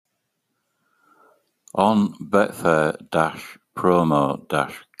On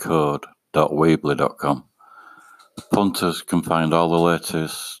Betfair-promo-code.weebly.com, punters can find all the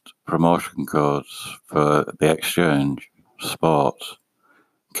latest promotion codes for the exchange, sports,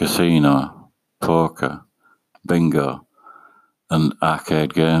 casino, poker, bingo, and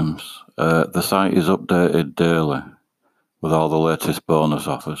arcade games. The site is updated daily with all the latest bonus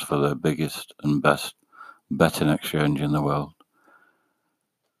offers for the biggest and best betting exchange in the world.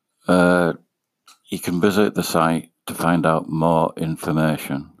 You can visit the site to find out more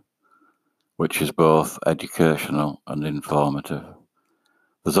information, which is both educational and informative.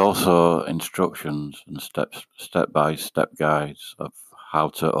 There's also instructions and step-by-step guides of how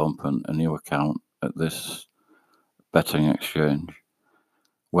to open a new account at this betting exchange,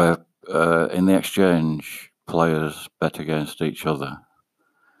 where in the exchange, players bet against each other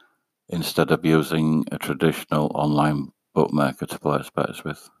instead of using a traditional online bookmaker to place bets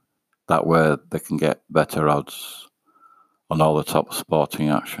with. That way they can get better odds on all the top sporting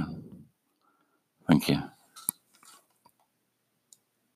action. Thank you.